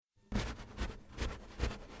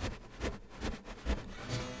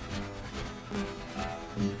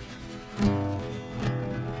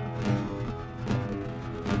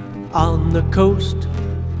on the coast,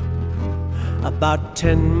 about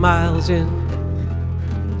 10 miles in.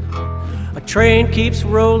 A train keeps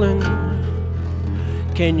rolling,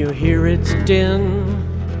 can you hear its din?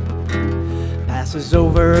 Passes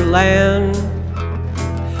over land,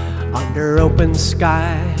 under open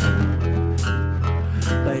sky.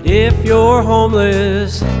 But if you're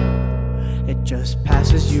homeless, it just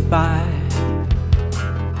passes you by.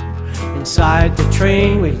 Inside the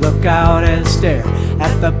train we look out and stare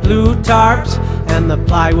at the blue tarps and the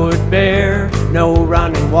plywood bare. No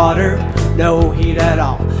running water, no heat at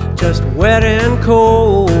all, just wet and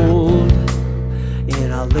cold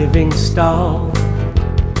in a living stall.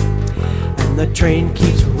 And the train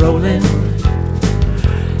keeps rolling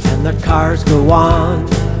and the cars go on,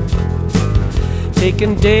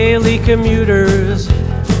 taking daily commuters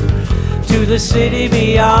to the city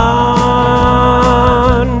beyond.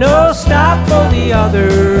 No stop for the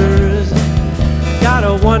others,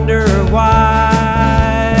 gotta wonder why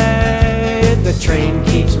the train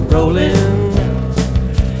keeps rolling,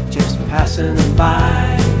 just passing them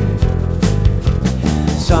by.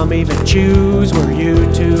 Some even choose, were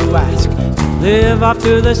you to ask, live off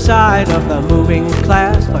to the side of the moving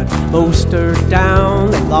class, but most are down,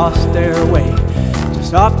 they lost their way,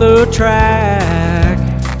 just off the track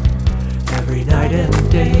every night and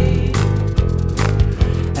day.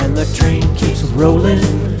 And the train keeps rolling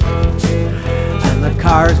and the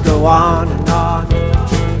cars go on and on,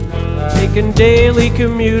 taking daily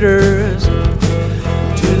commuters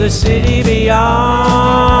to the city beyond.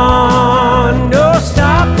 No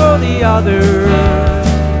stop for the others,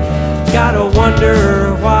 gotta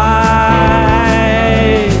wonder why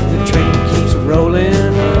the train keeps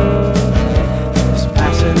rolling, just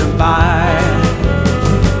passing them by.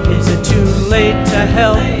 Is it too late to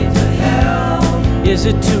help? Is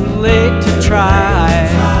it too late to try?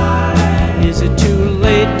 Is it too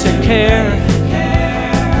late to care?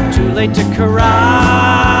 Too late to cry?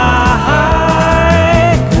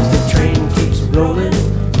 'Cause the train keeps rolling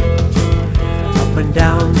up and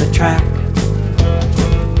down the track.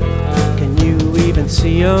 Can you even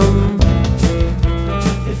see 'em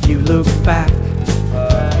if you look back?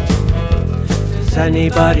 Does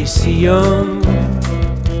anybody see 'em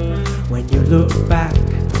when you look back?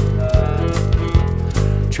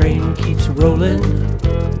 Train keeps rolling,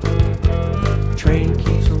 train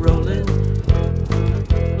keeps